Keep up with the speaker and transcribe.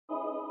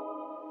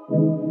Oh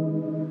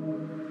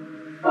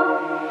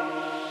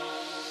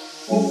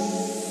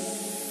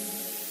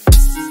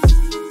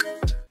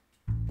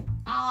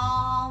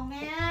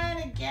man,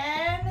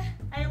 again?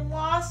 I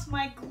lost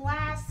my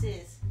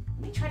glasses.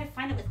 Let me try to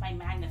find it with my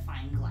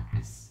magnifying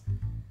glass.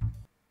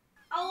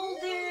 Oh,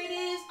 there it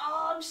is.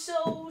 Oh, I'm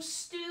so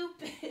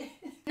stupid.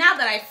 Now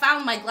that I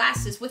found my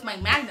glasses with my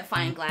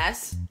magnifying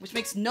glass, which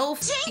makes no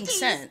f***ing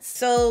sense.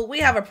 So we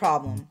have a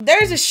problem.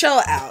 There's a show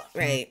out,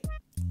 right?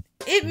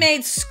 It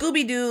made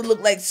Scooby-Doo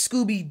look like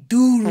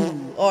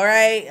Scooby-Doo,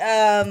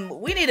 alright?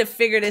 We need to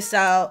figure this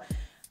out.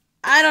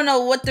 I don't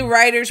know what the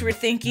writers were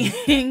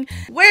thinking.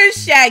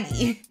 Where's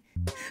Shaggy?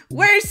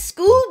 Where's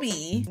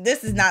Scooby?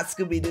 This is not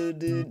Scooby-Doo,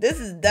 dude. This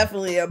is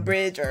definitely a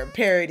bridge or a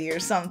parody or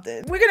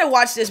something. We're gonna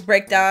watch this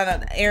breakdown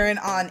on Aaron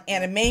on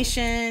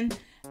animation,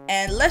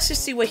 and let's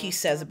just see what he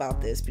says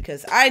about this,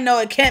 because I know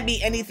it can't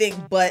be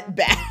anything but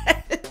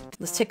bad.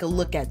 Let's take a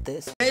look at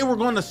this. Today we're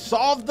gonna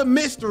solve the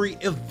mystery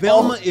if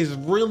Velma is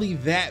really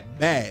that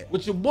bad.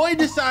 What your boy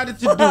decided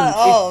to do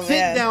is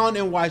sit down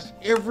and watch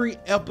every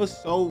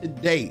episode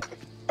today.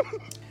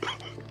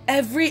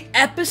 Every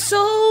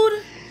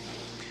episode?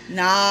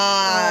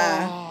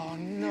 Nah. Oh,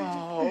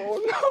 no.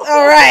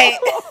 All right.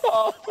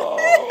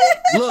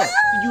 Look,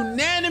 the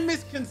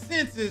unanimous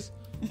consensus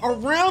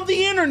around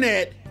the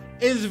internet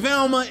is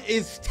Velma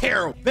is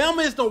terrible.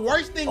 Velma is the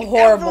worst thing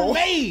ever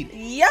made.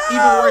 Yeah.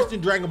 Even worse than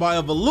Dragonball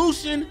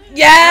Evolution.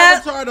 Yeah.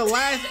 Avatar: The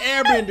Last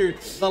Airbender,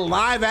 the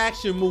live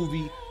action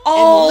movie.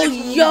 Oh, and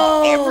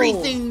literally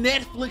everything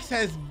Netflix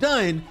has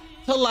done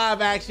to live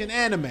action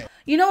anime.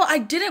 You know, I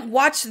didn't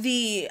watch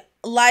the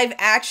live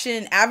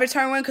action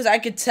Avatar one because I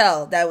could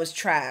tell that was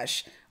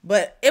trash.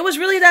 But it was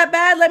really that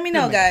bad? Let me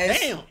know, guys.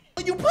 Damn.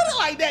 When you put it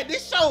like that,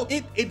 this show,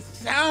 it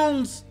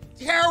sounds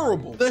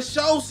terrible. The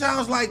show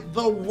sounds like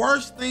the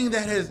worst thing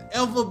that has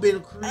ever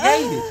been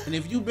created. And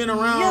if you've been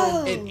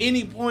around at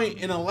any point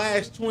in the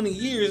last 20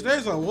 years,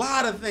 there's a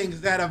lot of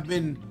things that have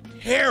been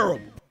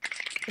terrible.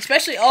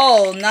 Especially,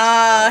 Halo.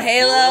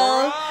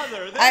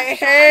 I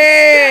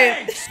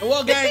heard.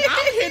 Well, gang,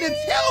 I'm here to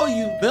tell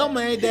you, Velma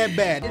ain't that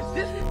bad. Is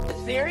this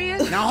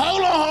serious? Now,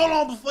 hold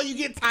on, before you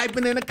get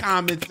typing in the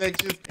comment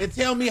section and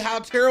tell me how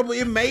terrible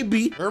it may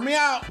be. Hear me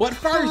out. But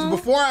first,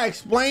 before I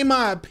explain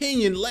my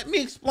opinion, let me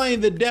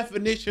explain the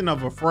definition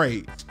of a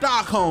phrase.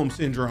 Stockholm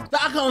Syndrome.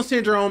 Stockholm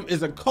Syndrome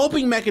is a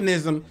coping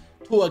mechanism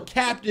to a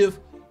captive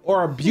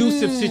or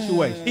abusive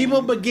situation.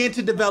 People begin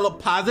to develop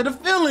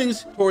positive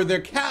feelings toward their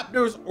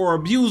captors or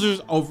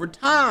abusers over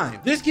time.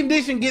 This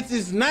condition gets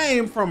its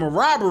name from a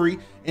robbery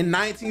in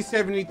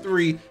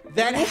 1973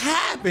 that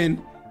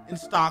happened in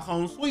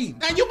Stockholm, Sweden.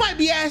 Now you might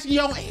be asking,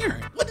 yo,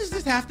 Aaron, what does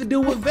this have to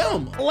do with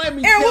Velma? Let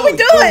me tell you,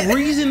 the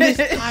reason this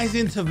ties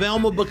into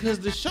Velma because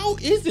the show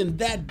isn't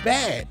that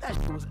bad. That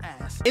shit was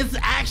ass. It's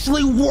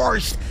actually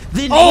worse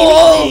than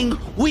anything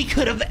we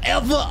could have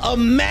ever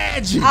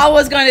imagined. I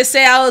was going to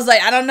say, I was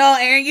like, I don't know,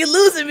 Aaron, you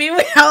losing me.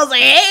 I was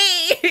like,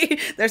 hey,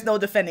 there's no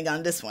defending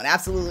on this one.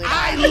 Absolutely not.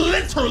 I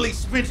literally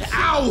spent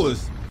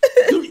hours.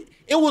 Dude,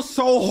 it was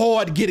so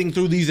hard getting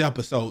through these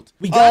episodes.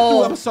 We got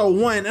through episode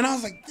 1 and I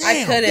was like,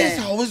 damn,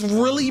 this show is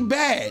really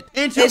bad.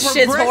 And to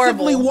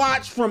progressively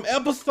watch from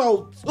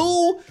episode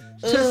 2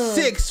 to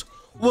 6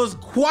 was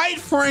quite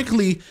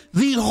frankly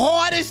the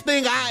hardest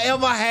thing I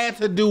ever had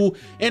to do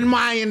in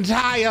my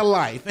entire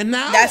life. And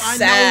now I know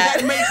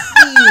that may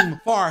seem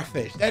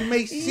far-fetched. That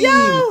may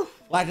seem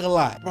like a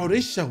lot. Bro,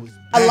 this show is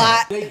a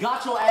lot. They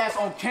got your ass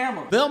on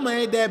camera. Velma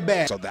ain't that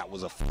bad. So that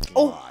was a fucking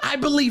lie. I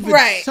believe it's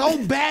Right. so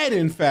bad,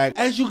 in fact.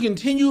 As you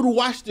continue to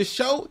watch the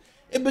show,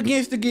 it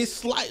begins to get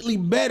slightly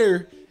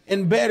better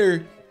and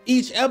better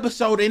each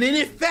episode. And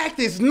in fact,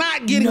 it's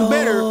not getting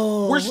better.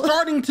 We're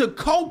starting to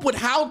cope with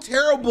how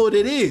terrible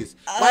it is.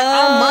 Like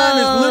our mind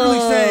is literally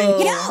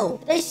saying,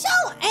 yo, the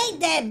show ain't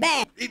that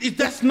bad.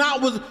 That's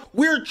not what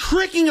we're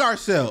tricking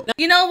ourselves.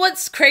 You know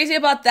what's crazy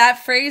about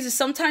that phrase is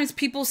sometimes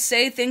people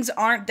say things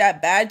aren't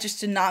that bad just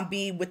to not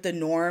be with the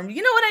norm.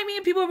 You know what I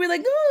mean? People will be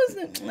like, oh,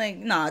 it's like,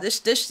 nah,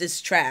 this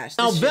is trash.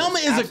 Now, Velma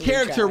is a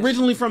character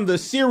originally from the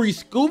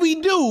series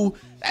Scooby-Doo.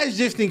 That's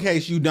just in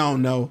case you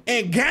don't know.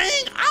 And gang,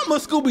 I'm a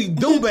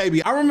Scooby-Doo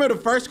baby. I remember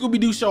the first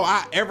Scooby-Doo show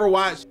I ever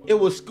watched. It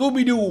was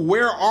Scooby-Doo,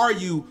 Where Are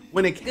You?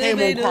 When it came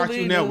on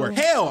Cartoon Network.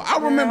 Hell, I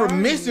remember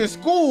missing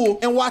school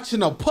and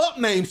watching a pup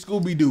named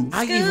Scooby-Doo.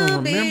 I even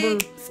remember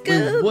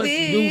when What's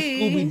New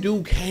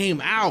Scooby-Doo came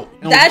out.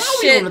 And that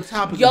shit,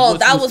 yo,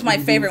 that was my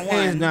favorite one.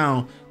 Hands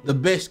down, the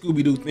best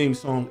Scooby-Doo theme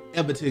song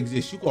ever to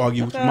exist. You can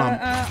argue with your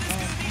mama.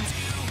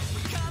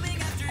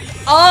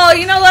 Oh,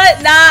 you know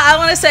what? Nah, I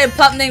want to say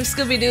Pup Named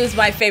Scooby-Doo is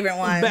my favorite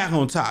one. Back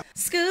on top.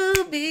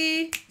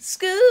 Scooby.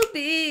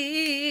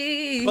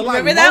 But like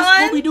remember that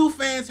most Scooby-Doo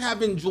fans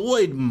have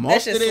enjoyed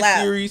most of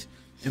their series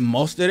and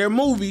most of their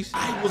movies.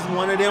 I was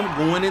one of them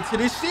going into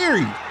this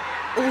series.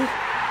 Ooh.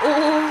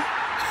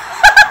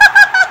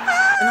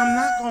 And I'm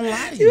not gonna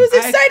lie to you. He was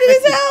excited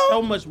as hell.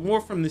 So much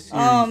more from the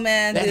series. Oh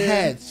man, that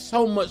had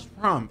so much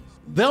promise.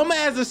 Velma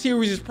as a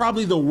series is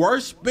probably the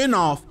worst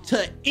spinoff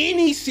to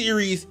any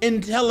series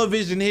in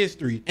television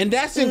history. And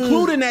that's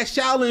including that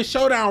Shaolin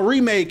Showdown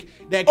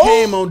remake that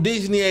came on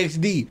Disney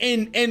XD.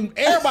 And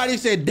everybody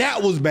said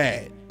that was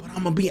bad. But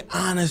I'm gonna be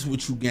honest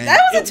with you, gang. That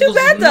wasn't too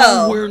bad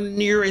though. Nowhere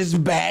near as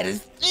bad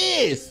as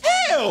this.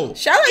 Hell,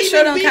 Shaolin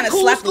Showdown kind of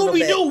slapped a little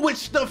bit. Scooby-Doo,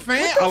 which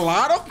a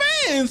lot of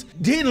fans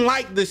didn't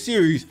like the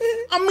series.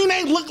 I mean,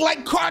 they look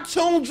like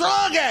cartoon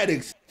drug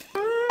addicts.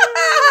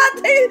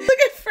 Look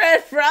at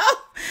Fred, bro.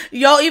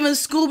 Yo, even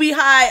Scooby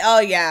High. Oh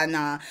yeah,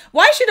 nah.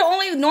 Why is she the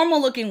only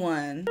normal looking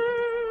one?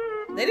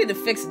 They need to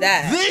fix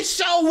that. This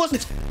show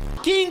was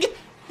fucking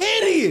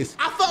hideous.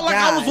 I felt like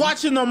I was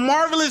watching the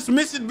marvelous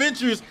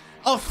misadventures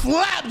of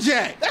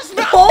Flapjack. That's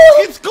not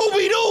fucking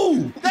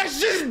Scooby-Doo. That's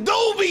just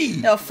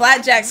Doobie. Yo,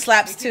 Flapjack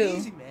slaps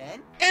too.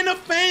 And the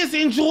fans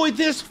enjoyed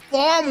this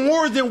far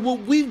more than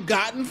what we've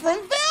gotten from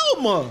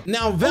Velma.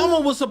 Now, Velma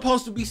was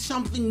supposed to be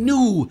something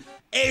new,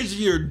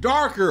 edgier,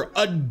 darker,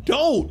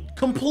 adult,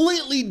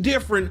 completely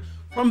different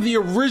from the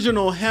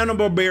original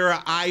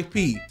Hanna-Barbera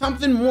IP.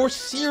 Something more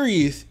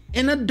serious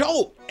and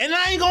adult. And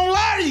I ain't gonna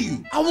lie to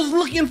you, I was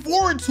looking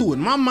forward to it.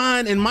 My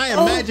mind and my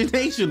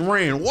imagination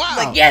ran wild.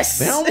 Like, yes!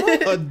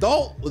 Velma,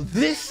 adult,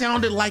 this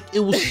sounded like it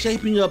was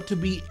shaping up to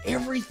be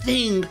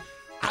everything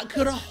I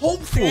could have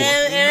hoped for.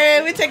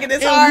 We're taking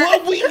this and hard.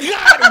 what we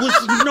got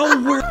was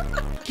nowhere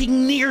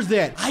fucking near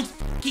that. I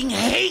fucking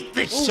hate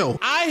this show.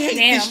 I hate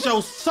this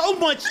show so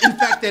much, in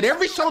fact, that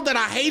every show that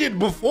I hated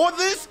before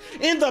this,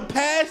 in the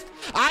past,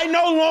 I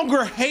no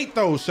longer hate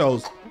those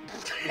shows.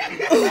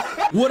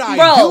 What I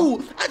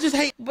do, I just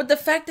hate. But the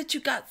fact that you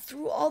got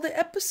through all the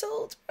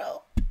episodes,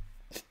 bro.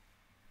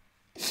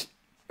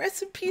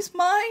 Rest in peace,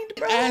 mind,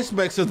 bro.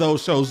 Aspects of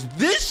those shows.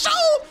 This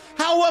show,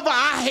 however,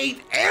 I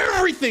hate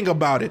everything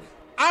about it.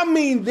 I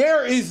mean,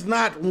 there is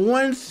not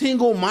one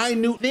single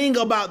minute thing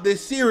about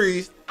this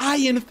series I,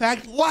 in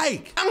fact,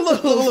 like. And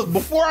look,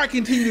 before I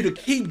continue to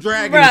keep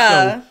dragging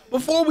the show,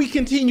 before we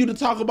continue to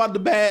talk about the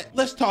bad,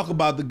 let's talk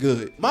about the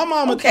good. My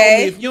mama told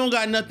me if you don't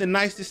got nothing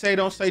nice to say,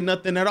 don't say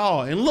nothing at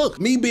all. And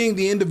look, me being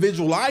the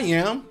individual I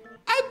am,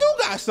 I do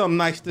got something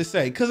nice to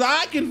say, because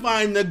I can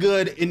find the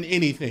good in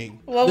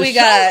anything. What the we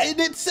got? show in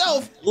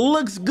itself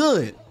looks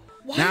good.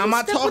 Now, am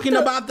I talking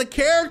about the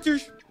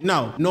characters?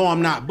 No,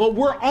 I'm not. But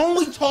we're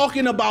only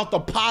talking about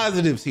the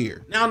positives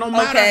here. Now, no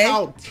matter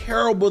how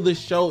terrible the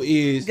show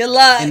is, good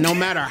luck. And no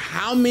matter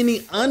how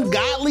many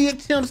ungodly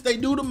attempts they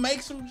do to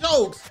make some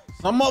jokes,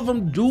 some of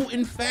them do,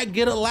 in fact,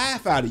 get a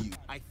laugh out of you.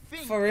 I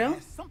think for real? it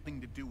has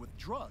something to do with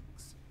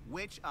drugs,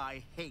 which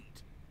I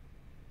hate.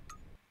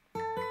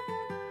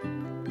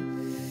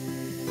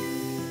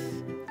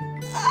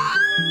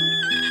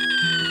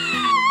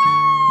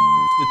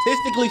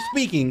 Statistically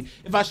speaking,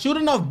 if I shoot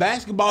enough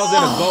basketballs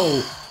at a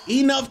goal,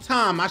 enough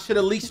time, I should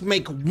at least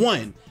make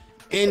one.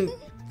 And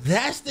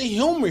that's the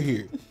humor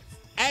here.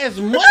 As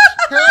much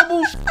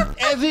terrible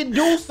as it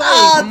do say,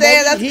 damn,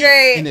 that's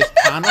great. And it's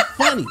kind of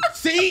funny.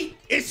 See,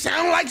 it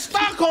sounds like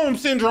Stockholm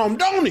Syndrome,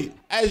 don't it?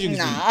 As you can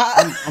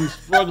see, I'm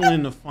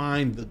struggling to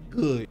find the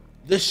good.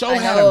 The show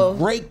had a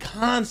great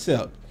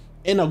concept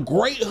and a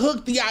great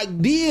hook, the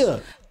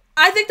idea.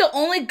 I think the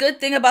only good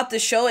thing about the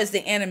show is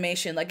the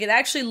animation. Like, it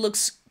actually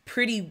looks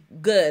pretty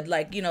good,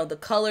 like, you know, the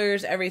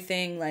colors,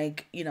 everything,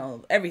 like, you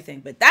know, everything.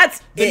 But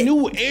that's the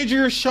new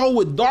edgier show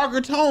with darker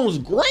tones.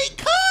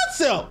 Great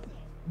concept,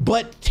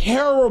 but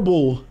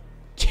terrible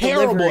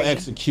delivery.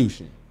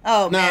 Execution.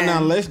 Oh man.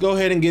 Now let's go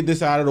ahead and get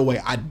this out of the way.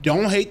 I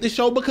don't hate the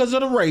show because of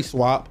the race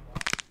swap,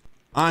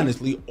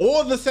 honestly,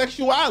 or the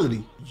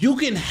sexuality. You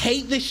can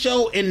hate the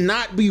show and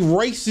not be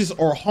racist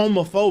or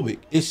homophobic.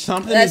 It's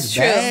something that's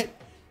bad.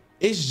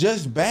 It's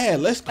just bad.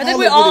 Let's call it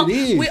what it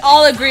is. We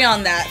all agree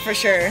on that for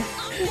sure.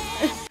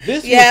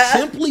 This was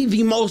simply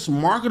the most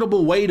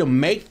marketable way to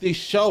make this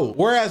show.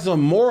 Whereas a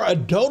more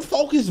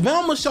adult-focused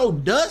Velma show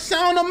does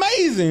sound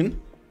amazing,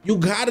 you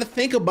gotta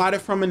think about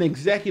it from an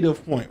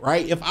executive point,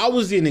 right? If I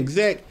was an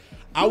exec,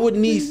 I would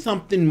need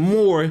something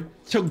more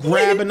to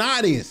grab an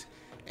audience.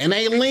 And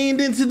they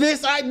leaned into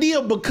this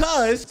idea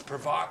because it's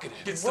provocative.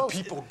 Gets the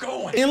people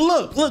going. And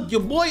look,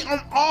 your boy, I'm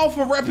all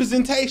for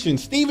representation.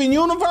 Steven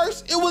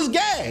Universe, it was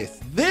gas.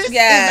 This is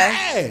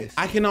ass.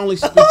 I can only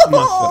speak for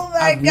myself.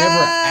 I've never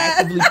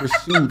actively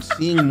pursued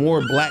seeing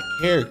more black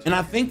characters. And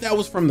I think that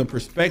was from the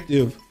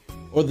perspective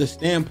or the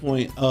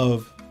standpoint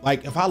of,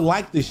 like, if I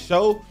like this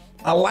show,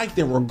 I liked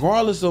it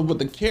regardless of what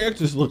the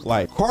characters look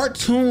like.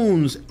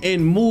 Cartoons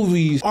and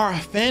movies are a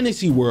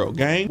fantasy world,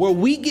 gang, where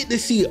we get to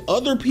see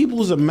other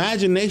people's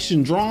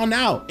imagination drawn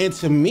out. And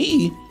to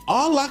me,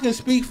 all I can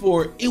speak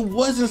for, it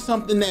wasn't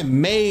something that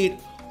made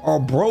or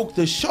broke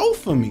the show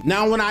for me.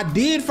 Now, when I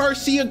did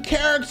first see a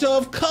character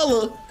of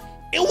color,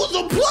 it was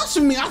a plus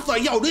for me. I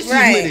thought, yo, this is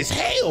lit as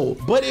hell.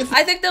 But if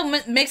I think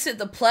that makes it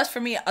the plus for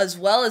me as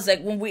well, is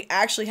like when we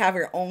actually have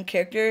our own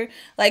character.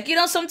 Like, you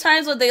know,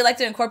 sometimes when they like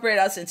to incorporate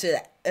us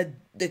into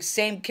the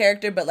same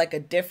character but like a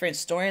different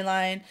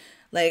storyline.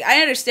 Like,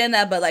 I understand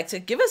that, but like to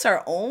give us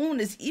our own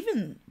is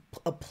even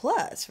a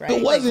plus, right? If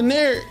it wasn't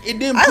there, it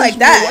didn't I push like me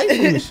that.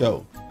 away from the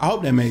show. I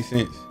hope that made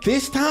sense.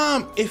 This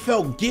time, it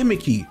felt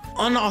gimmicky,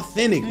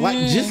 unauthentic, like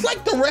just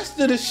like the rest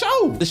of the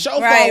show. The show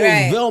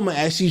follows Velma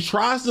as she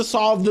tries to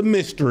solve the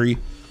mystery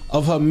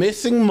of her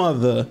missing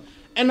mother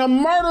and a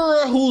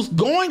murderer who's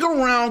going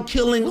around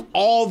killing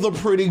all the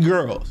pretty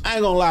girls. I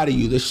ain't gonna lie to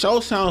you, the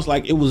show sounds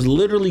like it was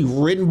literally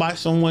written by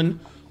someone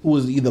who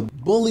was either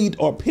bullied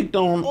or picked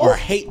on or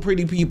hate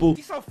pretty people.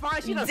 She's so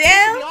fine, she done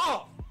Damn. pissed me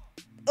off.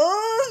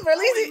 Oh,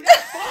 releasing.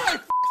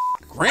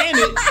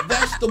 Granted,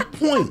 that's the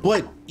point,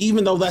 but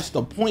even though that's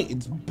the point,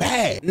 it's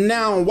bad.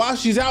 Now, while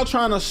she's out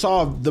trying to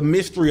solve the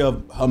mystery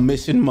of her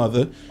missing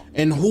mother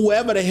and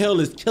whoever the hell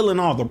is killing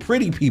all the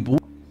pretty people,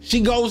 she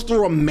goes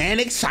through a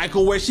manic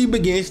cycle where she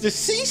begins to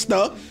see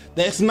stuff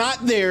that's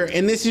not there,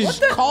 and this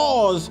is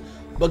caused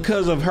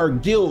because of her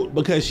guilt,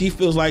 because she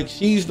feels like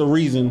she's the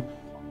reason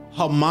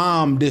her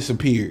mom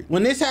disappeared.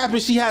 When this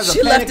happens, she has a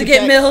panic left to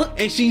get attack, milk,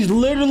 and she's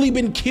literally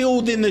been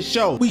killed in the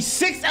show. We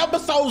 6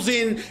 episodes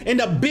in, and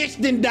the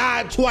bitch done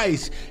died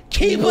twice.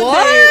 Keep her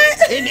there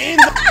and end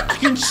the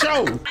fucking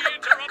show.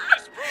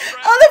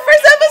 Oh, the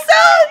first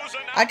episode?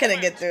 I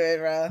couldn't get through it,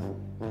 bro.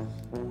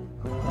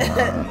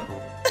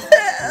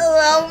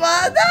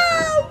 Velma,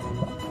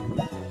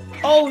 no!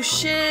 Oh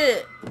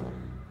shit!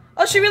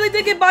 Oh, she really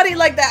did get bodied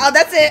like that. Oh,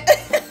 that's it.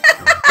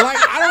 Like,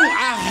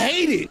 I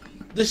hate it.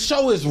 The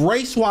show is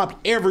race swapped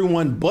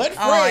everyone but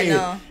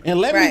Fred. And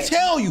let me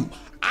tell you,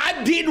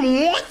 I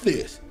didn't want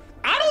this.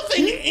 I don't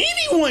think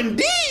anyone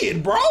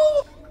did, bro.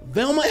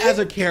 Velma as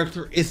a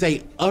character is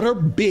a utter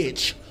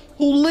bitch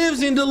who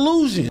lives in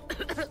delusion.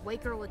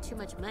 White girl with too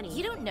much money.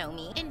 You don't know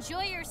me.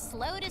 Enjoy your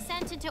slow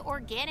descent into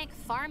organic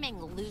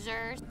farming,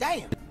 losers.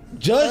 Damn.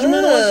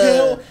 Judgmental as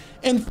hell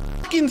and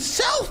fucking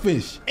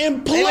selfish.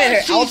 And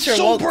plus, she's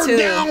super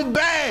down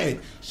bad.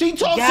 She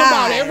talks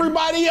about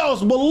everybody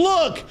else, but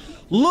look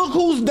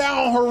who's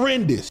down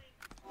horrendous.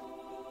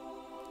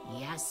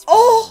 Yes.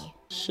 Oh.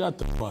 Shut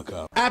the fuck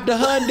up. After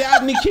her and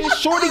Daphne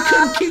kissed, Shorty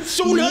couldn't keep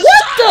shooting her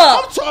What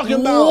shot. I'm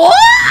talking about what?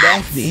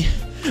 Daphne.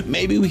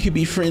 Maybe we could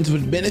be friends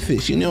with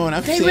benefits. You know what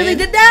I'm saying? They really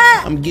did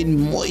that? I'm getting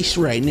moist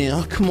right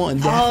now. Come on,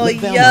 Daphne. Oh,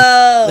 Velma.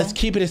 yo. Let's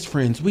keep it as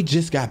friends. We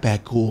just got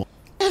back cool.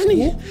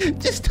 Daphne,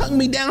 just tuck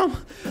me down.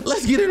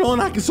 Let's get it on.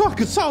 I can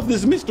solve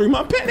this mystery.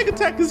 My panic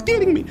attack is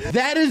getting me.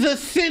 That is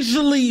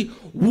essentially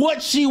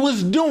what she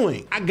was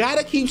doing. I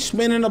gotta keep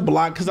spinning the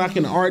block because I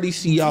can already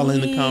see y'all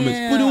in the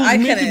comments. But it was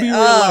meant to be real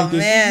like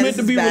this. It's meant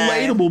to be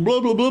relatable. Blah,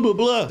 blah, blah, blah,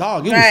 blah.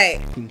 Dog, it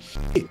was fucking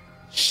shit.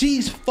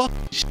 She's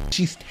fucking shit.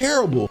 She's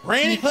terrible.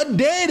 Granted, her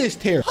dad is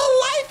terrible. Her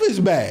life is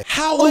bad.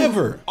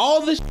 However,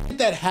 all the shit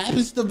that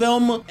happens to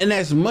Velma, and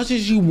as much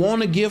as you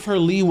want to give her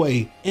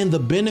leeway and the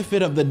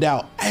benefit of the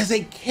doubt, as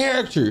a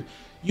character,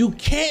 you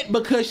can't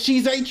because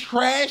she's a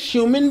trash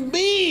human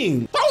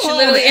being. She's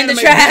literally in the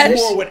trash.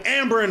 War with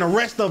Amber and the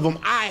rest of them.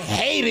 I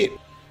hate it.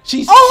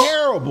 She's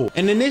terrible.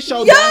 And in this show,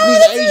 Yo,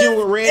 Daphne's Asian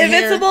with red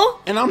Invincible?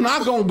 hair. And I'm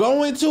not going to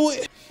go into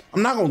it.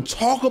 I'm not going to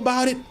talk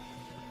about it.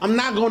 I'm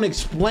not going to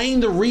explain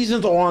the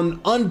reasons or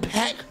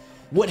unpack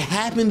what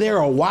happened there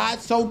or why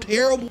it's so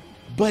terrible.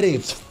 But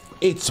it's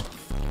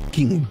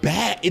fucking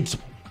bad. It's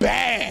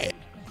bad.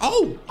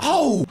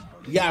 Oh.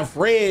 Yeah,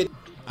 Fred.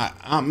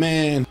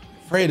 Man.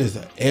 Fred is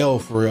an L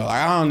for real. Like,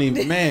 I don't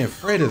even, man,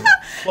 Fred is a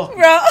fucking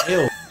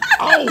L.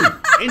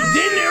 Oh, and then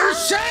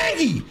there's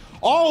Shaggy.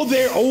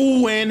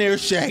 And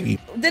there's Shaggy.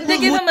 Did they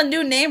give him a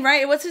new name,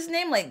 right? What's his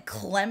name? Like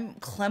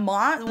Clement?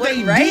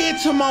 They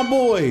did to my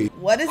boy.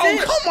 What is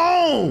it? Oh, come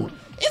on.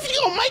 If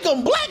you gonna make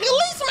him black, at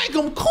least make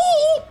him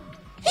cool.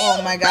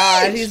 Oh my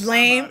God, he's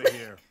lame. I'm outta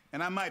here,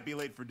 and I might be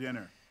late for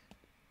dinner.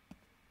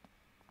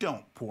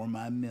 Don't pour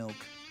my milk.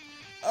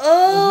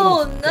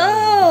 Oh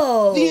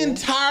no. The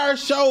entire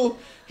show,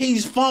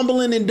 he's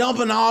fumbling and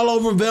dumping all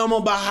over Velma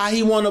about how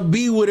he want to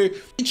be with her.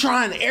 He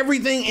trying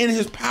everything in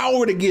his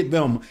power to get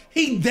Velma.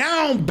 He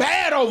down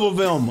bad over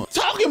Velma.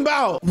 Talking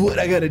about what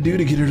I gotta do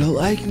to get her to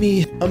like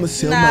me. I'ma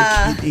sell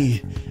my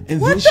kidney,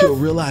 and then she'll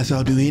realize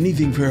I'll do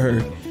anything for her,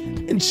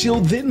 and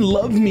she'll then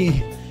love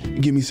me.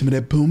 Give me some of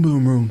that boom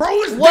boom room. Bro,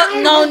 it's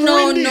what? No. And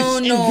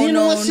then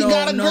once he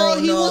got a girl,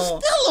 he was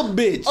still a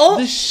bitch.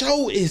 The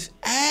show is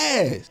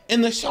ass.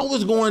 And the show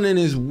is going in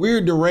this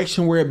weird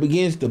direction where it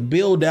begins to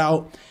build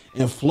out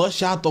and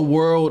flush out the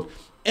world.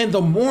 And the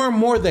more and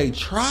more they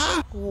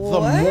try, the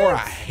more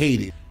I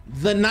hate it.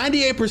 The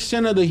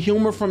 98% of the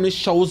humor from this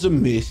show is a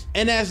miss.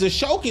 And as the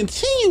show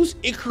continues,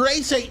 it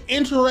creates an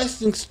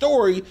interesting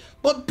story,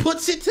 but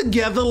puts it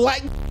together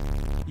like...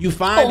 You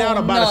find out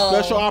about a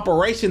special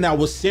operation that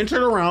was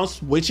centered around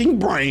switching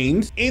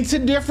brains into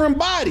different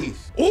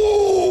bodies.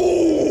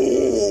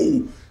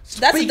 Ooh!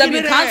 That's a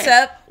W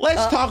concept.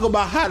 Let's talk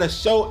about how the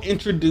show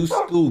introduced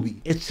Scooby.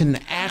 It's an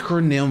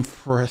acronym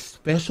for a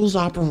specials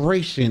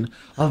operation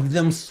of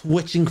them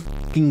switching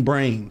fucking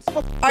brains.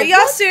 Are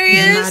y'all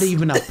serious? He's not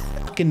even a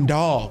fucking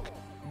dog.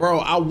 Bro,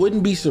 I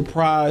wouldn't be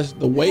surprised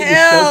the way the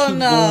show keeps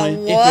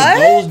going if it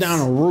goes down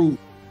a route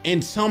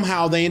and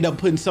somehow they end up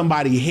putting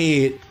somebody's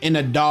head in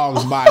a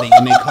dog's body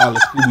and they call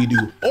it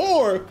Scooby-Doo.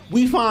 Or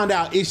we find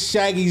out it's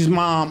Shaggy's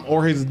mom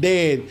or his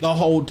dad the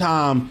whole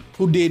time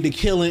who did the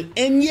killing.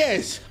 And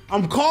yes,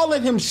 I'm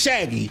calling him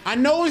Shaggy. I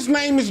know his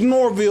name is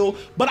Norville,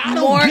 but I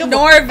don't give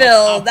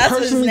Norville. I That's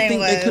what his personally name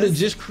think was. they could have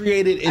just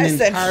created an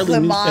entirely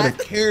new set of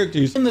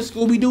characters in the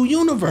Scooby-Doo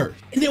universe.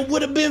 And it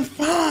would have been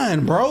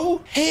fine,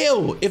 bro.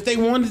 Hell, if they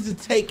wanted to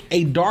take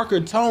a darker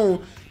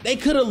tone, they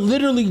could have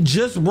literally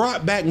just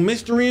brought back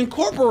Mystery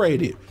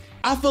Incorporated.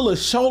 I feel a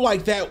show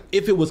like that,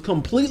 if it was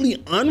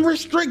completely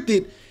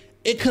unrestricted,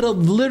 it could have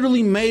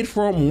literally made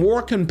for a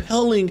more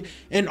compelling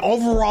and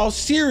overall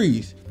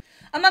series.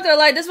 I'm not gonna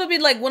lie, this would be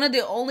like one of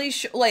the only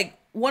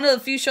one of the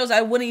few shows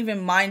I wouldn't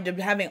even mind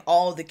having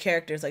all of the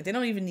characters. Like, they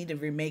don't even need to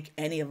remake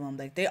any of them.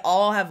 Like, they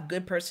all have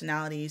good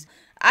personalities.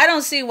 I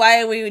don't see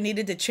why we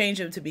needed to change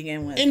them to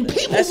begin with. And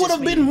people would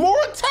have been more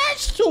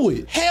attached to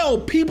it. Hell,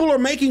 people are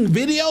making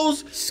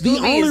videos. The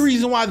only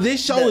reason why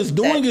this show is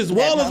doing as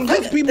well is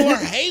because people are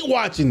hate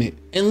watching it.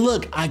 And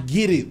look, I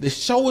get it. The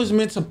show is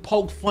meant to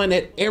poke fun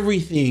at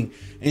everything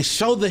and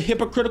show the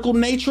hypocritical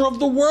nature of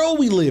the world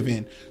we live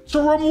in. To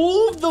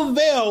remove the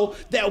veil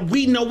that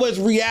we know as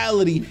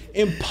reality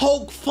and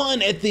poke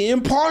fun at the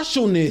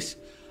impartialness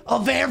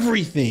of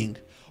everything.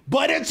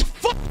 But it's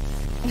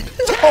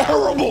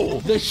terrible.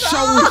 The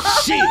show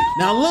is shit.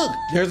 Now look,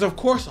 there's of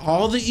course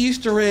all the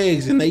Easter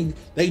eggs and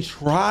they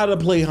try to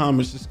play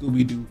homage to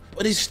Scooby-Doo,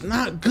 but it's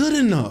not good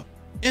enough.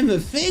 And the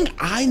thing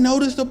I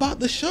noticed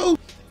about the show,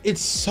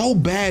 it's so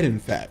bad, in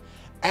fact.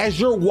 As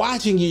you're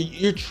watching it,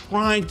 you're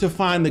trying to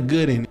find the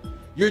good in it.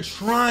 You're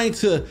trying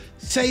to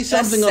say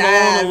something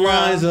along the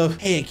lines of,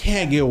 hey, it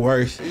can't get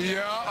worse.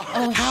 Yeah.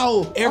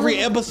 How every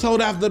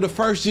episode after the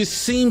first just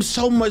seems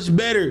so much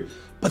better,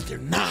 but they're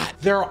not.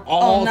 They're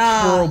all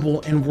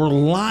terrible, and we're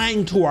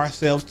lying to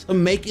ourselves to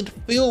make it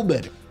feel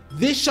better.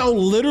 This show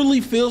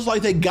literally feels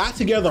like they got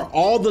together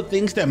all the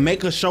things that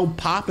make a show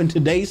pop in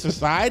today's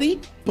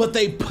society, but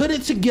they put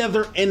it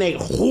together in a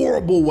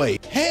horrible way.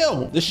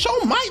 Hell, the show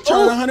might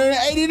turn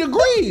 180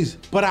 degrees,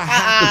 but I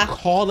have to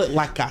call it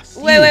like I see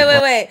it.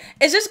 Wait.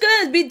 Is this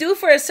gonna be due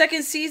for a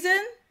second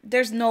season?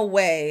 There's no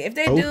way. If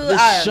they do,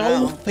 the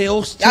show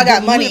fails to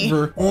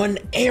deliver on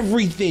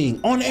everything,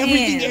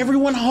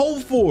 everyone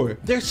hoped for.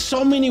 There's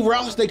so many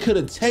routes they could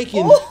have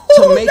taken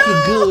to make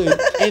it good,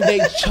 and they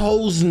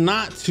chose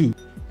not to.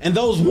 And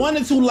those 1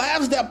 or 2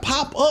 laughs that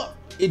pop up,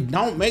 it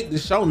don't make the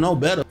show no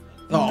better.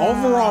 The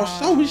overall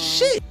show is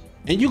shit.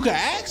 And you can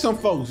ask some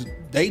folks,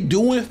 they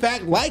do in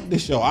fact like the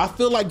show. I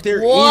feel like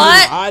there is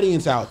an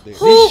audience out there.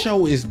 This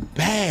show is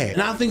bad.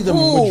 And I think the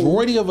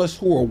majority of us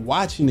who are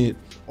watching it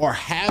or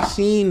have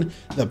seen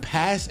the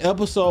past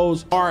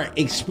episodes are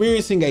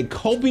experiencing a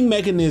coping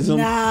mechanism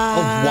of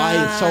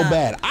why it's so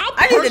bad.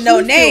 I need to know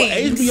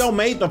names. HBO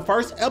made the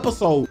first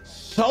episode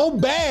so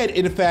bad,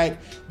 in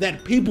fact,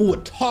 that people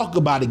would talk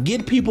about it,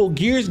 get people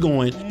gears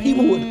going.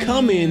 People would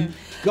come in,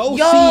 go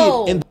see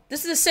it. And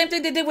this is the same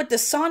thing they did with the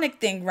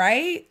Sonic thing,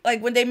 right?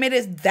 Like when they made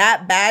it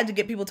that bad to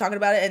get people talking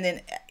about it, and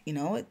then, you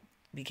know, it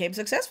became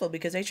successful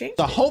because they changed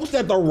the hopes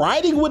that the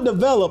writing would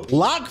develop,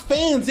 lock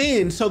fans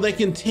in so they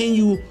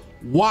continue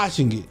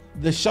watching it.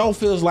 The show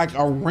feels like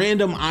a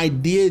random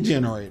idea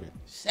generator.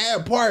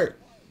 Sad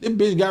part, this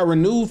bitch got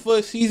renewed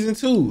for season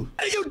 2.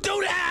 How do you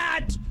do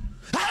that?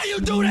 How do you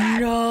do that?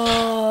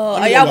 No.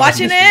 Are y'all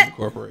watching it?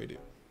 Incorporated.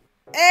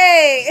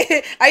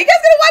 Hey, are you guys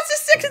gonna watch the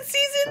second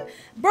season?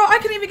 Bro, I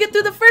couldn't even get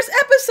through the first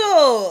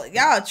episode.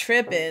 Y'all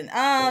tripping.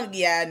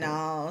 Yeah,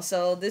 no.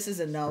 So this is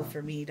a no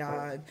for me,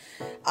 dog.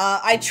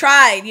 I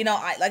tried, you know,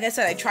 like I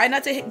said, I tried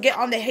not to get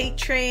on the hate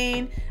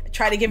train. I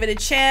tried to give it a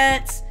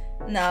chance.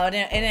 No, it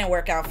didn't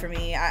work out for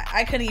me.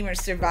 I couldn't even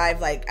survive.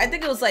 Like, I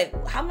think it was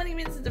like, how many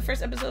minutes is the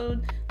first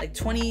episode? Like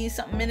 20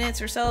 something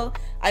minutes or so.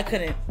 I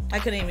couldn't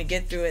even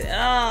get through it.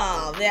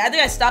 Oh man, I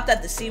think I stopped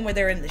at the scene where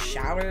they're in the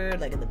shower,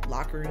 like in the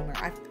locker room, or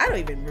I don't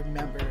even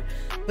remember.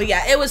 But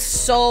yeah, it was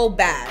so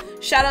bad.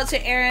 Shout out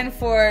to Aaron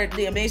for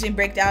the amazing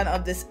breakdown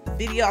of this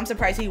video. I'm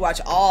surprised he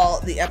watched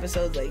all the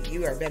episodes. Like,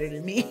 you are better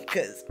than me,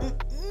 because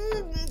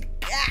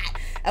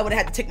I would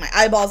have had to take my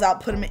eyeballs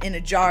out, put them in a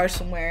jar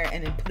somewhere,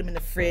 and then put them in the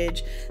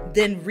fridge,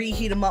 then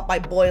reheat them up by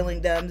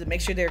boiling them to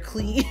make sure they're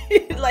clean.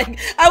 Like,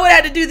 I would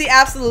have to do the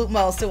absolute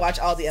most to watch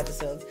all the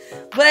episodes.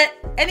 But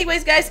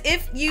anyways, guys,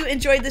 if you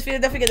enjoyed this video,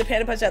 don't forget to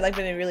panda punch that like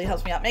button. It really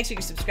helps me out. Make sure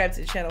you subscribe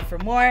to the channel for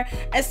more,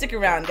 and stick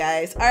around,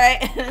 guys. All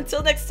right,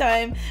 until next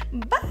time,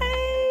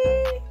 bye.